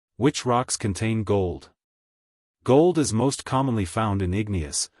Which rocks contain gold? Gold is most commonly found in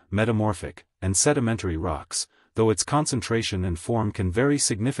igneous, metamorphic, and sedimentary rocks, though its concentration and form can vary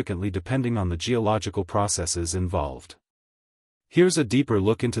significantly depending on the geological processes involved. Here's a deeper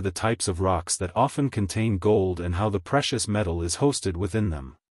look into the types of rocks that often contain gold and how the precious metal is hosted within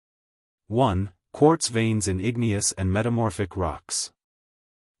them. 1. Quartz veins in igneous and metamorphic rocks.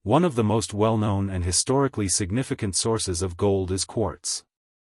 One of the most well-known and historically significant sources of gold is quartz.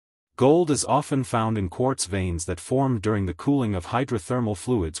 Gold is often found in quartz veins that formed during the cooling of hydrothermal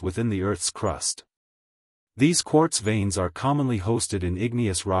fluids within the Earth's crust. These quartz veins are commonly hosted in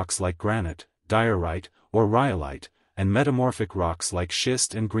igneous rocks like granite, diorite, or rhyolite, and metamorphic rocks like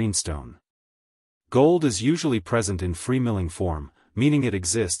schist and greenstone. Gold is usually present in free-milling form, meaning it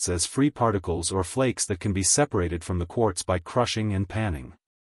exists as free particles or flakes that can be separated from the quartz by crushing and panning.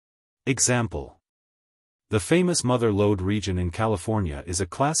 Example: the famous Mother Lode region in California is a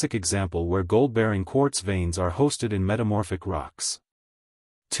classic example where gold-bearing quartz veins are hosted in metamorphic rocks.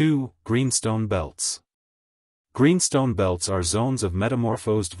 2. Greenstone belts. Greenstone belts are zones of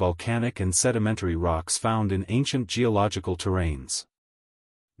metamorphosed volcanic and sedimentary rocks found in ancient geological terrains.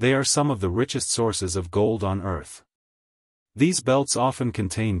 They are some of the richest sources of gold on Earth. These belts often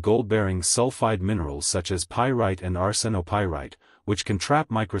contain gold-bearing sulfide minerals such as pyrite and arsenopyrite, which can trap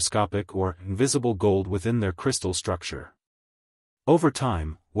microscopic or invisible gold within their crystal structure. Over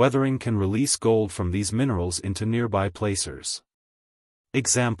time, weathering can release gold from these minerals into nearby placers.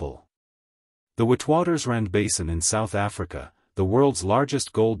 Example: the Witwatersrand Basin in South Africa, the world's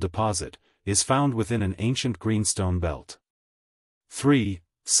largest gold deposit, is found within an ancient greenstone belt. 3.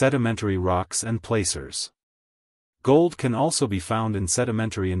 Sedimentary rocks and placers. Gold can also be found in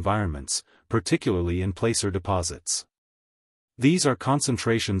sedimentary environments, particularly in placer deposits. These are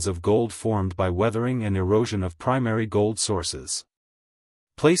concentrations of gold formed by weathering and erosion of primary gold sources.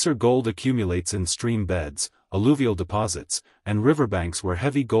 Placer gold accumulates in stream beds, alluvial deposits, and riverbanks where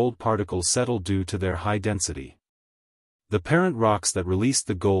heavy gold particles settle due to their high density. The parent rocks that release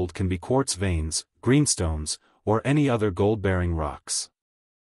the gold can be quartz veins, greenstones, or any other gold-bearing rocks.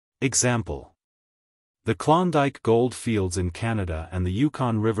 Example: the Klondike gold fields in Canada and the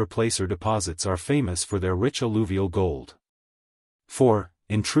Yukon River placer deposits are famous for their rich alluvial gold. 4.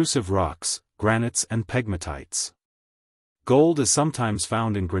 Intrusive rocks, granites and pegmatites. Gold is sometimes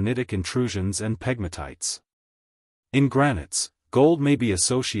found in granitic intrusions and pegmatites. In granites, gold may be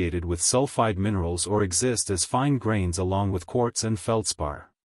associated with sulfide minerals or exist as fine grains along with quartz and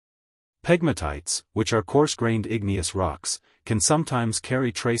feldspar. Pegmatites, which are coarse-grained igneous rocks, can sometimes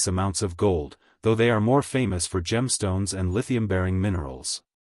carry trace amounts of gold, though they are more famous for gemstones and lithium-bearing minerals.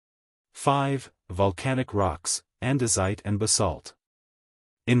 5. Volcanic rocks, andesite and basalt.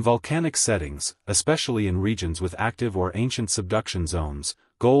 In volcanic settings, especially in regions with active or ancient subduction zones,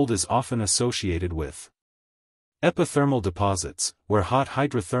 gold is often associated with epithermal deposits, where hot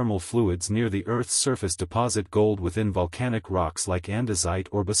hydrothermal fluids near the Earth's surface deposit gold within volcanic rocks like andesite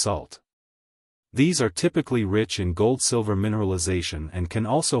or basalt. These are typically rich in gold-silver mineralization and can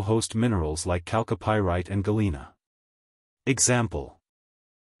also host minerals like chalcopyrite and galena. Example: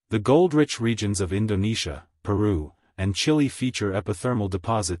 the gold-rich regions of Indonesia, Peru, and Chile feature epithermal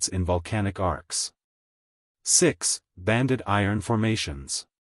deposits in volcanic arcs. 6. Banded iron formations.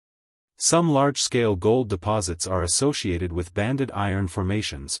 Some large-scale gold deposits are associated with banded iron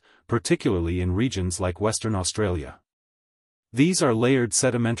formations, particularly in regions like Western Australia. These are layered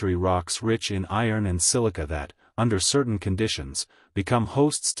sedimentary rocks rich in iron and silica that, under certain conditions, become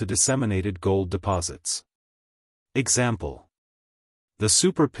hosts to disseminated gold deposits. Example: the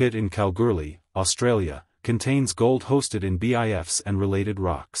Super Pit in Kalgoorlie, Australia, contains gold hosted in BIFs and related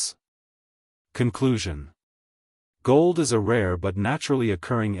rocks. Conclusion: gold is a rare but naturally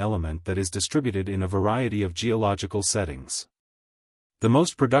occurring element that is distributed in a variety of geological settings. The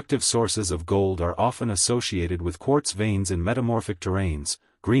most productive sources of gold are often associated with quartz veins in metamorphic terrains,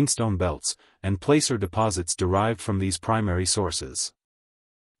 greenstone belts, and placer deposits derived from these primary sources.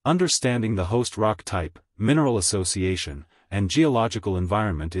 Understanding the host rock type, mineral association, and geological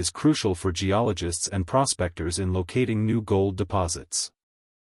environment is crucial for geologists and prospectors in locating new gold deposits.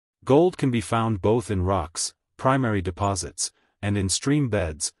 Gold can be found both in rocks, primary deposits, and in stream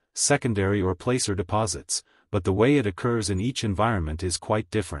beds, secondary or placer deposits, but the way it occurs in each environment is quite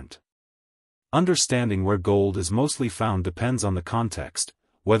different. Understanding where gold is mostly found depends on the context,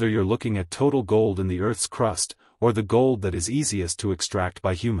 whether you're looking at total gold in the Earth's crust, or the gold that is easiest to extract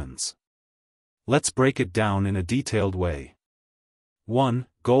by humans. Let's break it down in a detailed way. 1.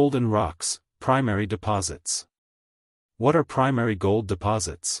 Gold and rocks, primary deposits. What are primary gold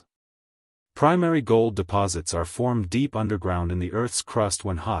deposits? Primary gold deposits are formed deep underground in the Earth's crust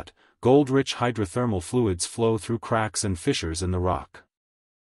when hot, gold-rich hydrothermal fluids flow through cracks and fissures in the rock.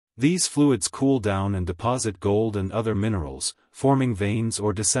 These fluids cool down and deposit gold and other minerals, forming veins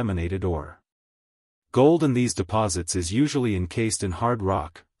or disseminated ore. Gold in these deposits is usually encased in hard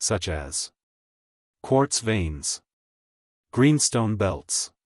rock, such as quartz veins, greenstone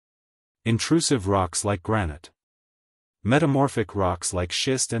belts, intrusive rocks like granite, metamorphic rocks like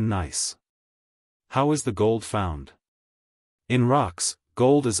schist and gneiss. How is the gold found? In rocks,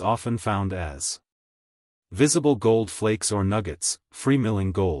 gold is often found as visible gold flakes or nuggets,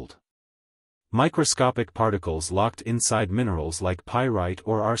 free-milling gold. Microscopic particles locked inside minerals like pyrite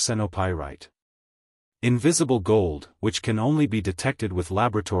or arsenopyrite. Invisible gold, which can only be detected with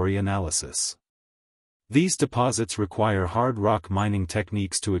laboratory analysis. These deposits require hard rock mining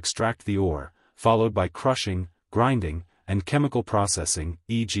techniques to extract the ore, followed by crushing, grinding, and chemical processing,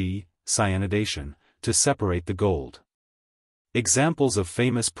 e.g., cyanidation, to separate the gold. Examples of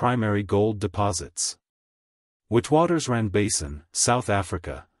famous primary gold deposits. Witwatersrand Basin, South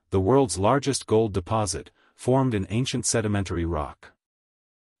Africa, the world's largest gold deposit, formed in ancient sedimentary rock.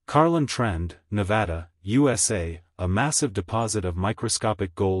 Carlin Trend, Nevada, USA, a massive deposit of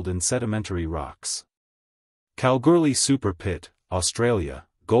microscopic gold in sedimentary rocks. Kalgoorlie Super Pit, Australia,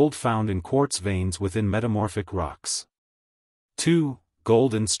 gold found in quartz veins within metamorphic rocks. 2.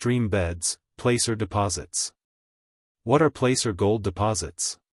 Gold in stream beds, placer deposits. What are placer gold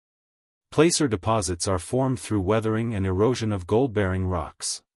deposits? Placer deposits are formed through weathering and erosion of gold-bearing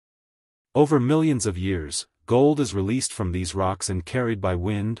rocks. Over millions of years, gold is released from these rocks and carried by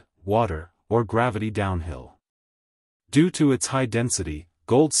wind, water, or gravity downhill. Due to its high density,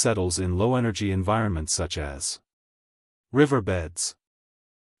 gold settles in low-energy environments such as riverbeds,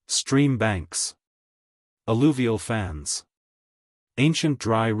 stream banks, alluvial fans, ancient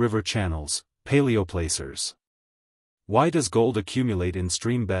dry river channels, paleoplacers. Why does gold accumulate in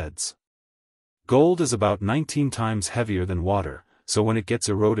stream beds? Gold is about 19 times heavier than water, so when it gets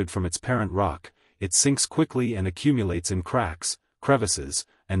eroded from its parent rock, it sinks quickly and accumulates in cracks, crevices,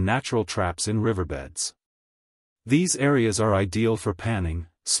 and natural traps in riverbeds. These areas are ideal for panning,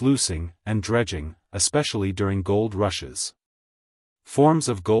 sluicing, and dredging, especially during gold rushes. Forms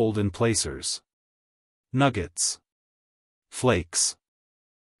of gold in placers. Nuggets, flakes,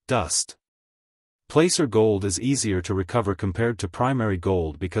 dust. Placer gold is easier to recover compared to primary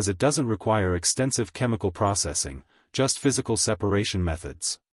gold because it doesn't require extensive chemical processing, just physical separation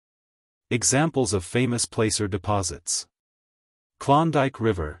methods. Examples of famous placer deposits. Klondike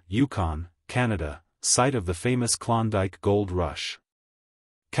River, Yukon, Canada, site of the famous Klondike Gold Rush.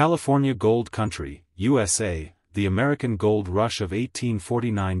 California Gold Country, USA, the American Gold Rush of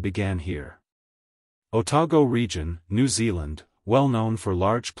 1849 began here. Otago Region, New Zealand, well known for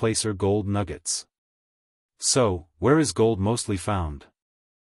large placer gold nuggets. So, where is gold mostly found?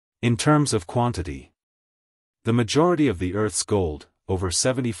 In terms of quantity. The majority of the Earth's gold, over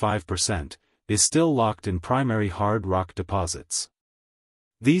 75%, is still locked in primary hard rock deposits.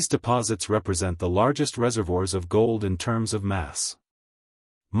 These deposits represent the largest reservoirs of gold in terms of mass.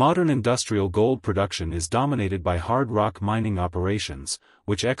 Modern industrial gold production is dominated by hard rock mining operations,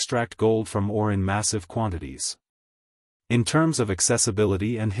 which extract gold from ore in massive quantities. In terms of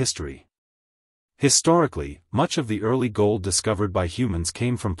accessibility and history. Historically, much of the early gold discovered by humans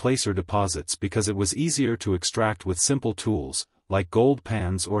came from placer deposits because it was easier to extract with simple tools, like gold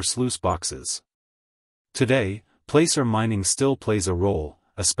pans or sluice boxes. Today, placer mining still plays a role,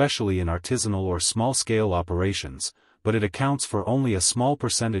 especially in artisanal or small-scale operations, but it accounts for only a small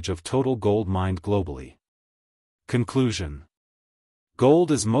percentage of total gold mined globally. Conclusion.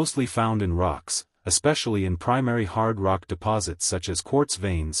 Gold is mostly found in rocks, especially in primary hard rock deposits such as quartz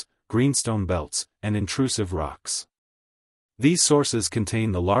veins, greenstone belts, and intrusive rocks. These sources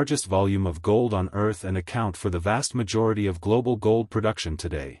contain the largest volume of gold on Earth and account for the vast majority of global gold production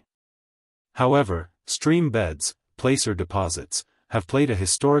today. However, stream beds, placer deposits, have played a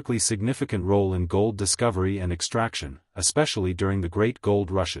historically significant role in gold discovery and extraction, especially during the Great Gold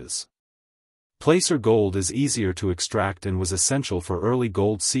Rushes. Placer gold is easier to extract and was essential for early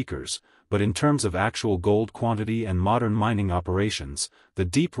gold seekers, but in terms of actual gold quantity and modern mining operations, the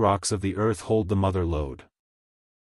deep rocks of the Earth hold the mother lode.